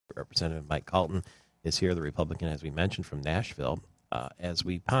Representative Mike Callton is here, the Republican, as we mentioned, from Nashville, as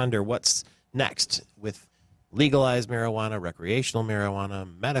we ponder what's next with legalized marijuana, recreational marijuana,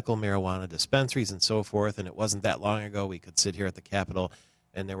 medical marijuana, dispensaries, and so forth. And it wasn't that long ago we could sit here at the Capitol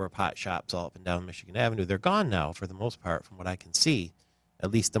and there were pot shops all up and down Michigan Avenue. They're gone now, for the most part, from what I can see,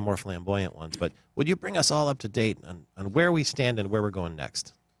 at least the more flamboyant ones. But would you bring us all up to date on where we stand and where we're going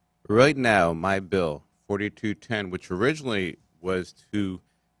next? Right now, my bill, 4210, which originally was to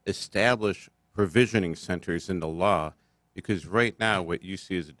establish provisioning centers in the law, because right now what you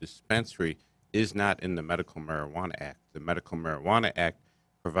see as a dispensary is not in the Medical Marijuana Act. The Medical Marijuana Act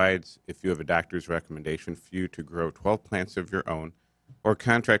provides, if you have a doctor's recommendation, for you to grow 12 plants of your own or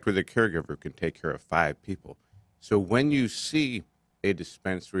contract with a caregiver who can take care of 5 people. So when you see a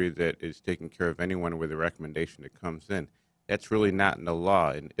dispensary that is taking care of anyone with a recommendation that comes in, that's really not in the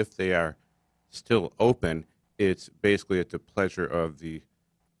law. And if they are still open, it's basically at the pleasure of the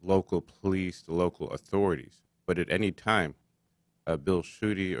local police, the local authorities. But at any time, Bill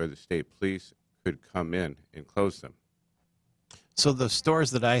Schuette or the state police could come in and close them. So the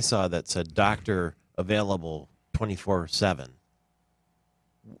stores that I saw that said doctor available 24/7,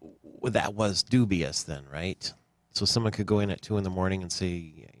 that was dubious then, right? So someone could go in at 2 in the morning and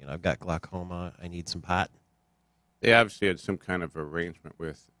say, I've got glaucoma, I need some pot. They obviously had some kind of arrangement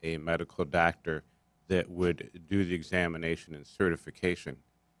with a medical doctor that would do the examination and certification.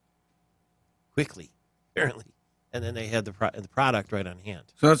 Quickly, apparently. And then they had the product right on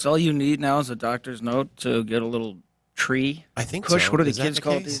hand. So that's all you need now is a doctor's note to get a little tree? I think Kush, so. what do the Is that kids the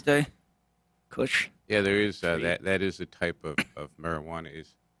call it case? these days? Kush? Yeah, there is that is a type of marijuana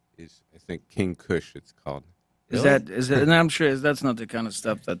is I think King Kush it's called. Is that and I'm sure that's not the kind of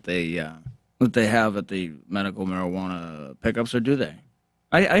stuff that they have at the medical marijuana pickups, or do they?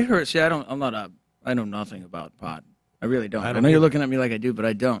 I heard. See, I know nothing about pot. I really don't. I know you're looking at me like I do, but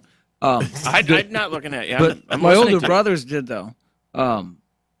I don't. I'm not looking at you. But I'm my listening older to you. brothers did, though. Well,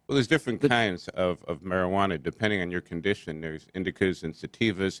 there's different kinds of marijuana depending on your condition. There's indicas and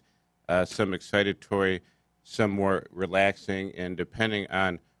sativas, some excitatory, some more relaxing, and depending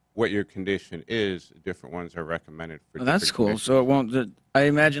on what your condition is, different ones are recommended for. Well, that's cool. So it won't. I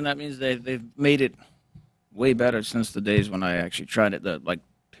imagine that means they've made it way better since the days when I actually tried it. The like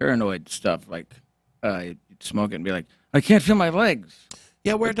paranoid stuff, like you'd smoke it and be like, I can't feel my legs.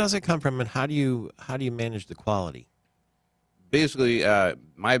 Yeah, where does it come from, and how do you manage the quality? Basically,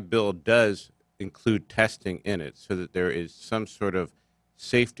 my bill does include testing in it so that there is some sort of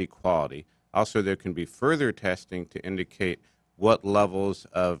safety quality. Also, there can be further testing to indicate what levels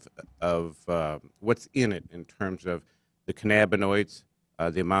of what's in it in terms of the cannabinoids,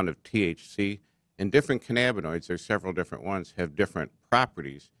 the amount of THC. And different cannabinoids, there's several different ones, have different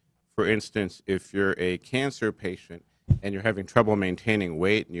properties. For instance, if you're a cancer patient and you're having trouble maintaining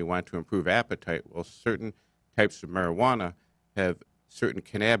weight and you want to improve appetite, well, certain types of marijuana have certain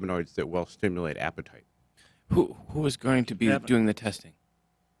cannabinoids that will stimulate appetite. Who is going to be doing the testing?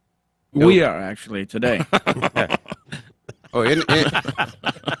 We are actually today. Oh,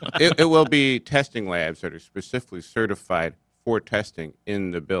 it will be testing labs that are specifically certified for testing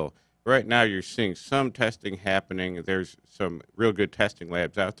in the bill. Right now, you're seeing some testing happening. There's some real good testing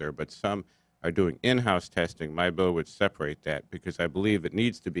labs out there, but some are doing in-house testing. My bill would separate that because I believe it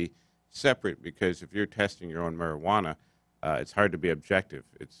needs to be separate, because if you're testing your own marijuana, it's hard to be objective.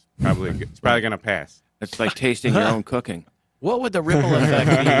 It's probably going to pass. It's like tasting your own cooking. What would the ripple effect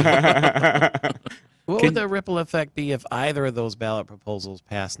be? What would the ripple effect be if either of those ballot proposals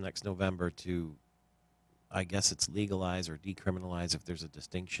passed next November to, I guess it's legalize or decriminalize, if there's a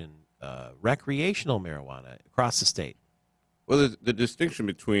distinction, recreational marijuana across the state? Well, the distinction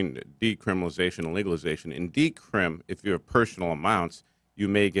between decriminalization and legalization, in decrim, if you have personal amounts, you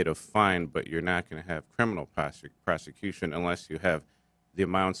may get a fine, but you're not going to have criminal prosecution unless you have the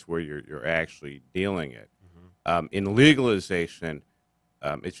amounts where you're actually dealing it. In legalization,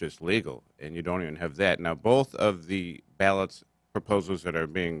 it's just legal, and you don't even have that. Now, both of the ballots proposals that are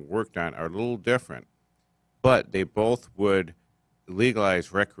being worked on are a little different, but they both would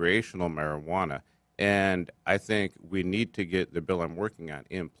legalize recreational marijuana, and I think we need to get the bill I'm working on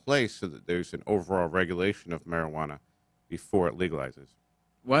in place so that there's an overall regulation of marijuana before it legalizes.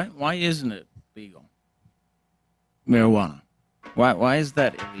 Why isn't it legal? Marijuana. Why is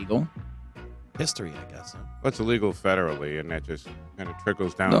that illegal? History, I guess. Huh? Well, it's illegal federally, and that just kind of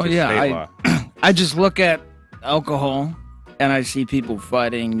trickles down No, to yeah, state law. I just look at alcohol, and I see people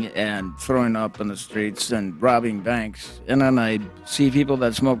fighting and throwing up in the streets and robbing banks, and then I see people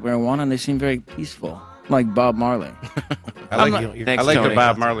that smoke marijuana, and they seem very peaceful, like Bob Marley. I like the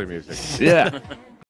Bob Marley music. Yeah.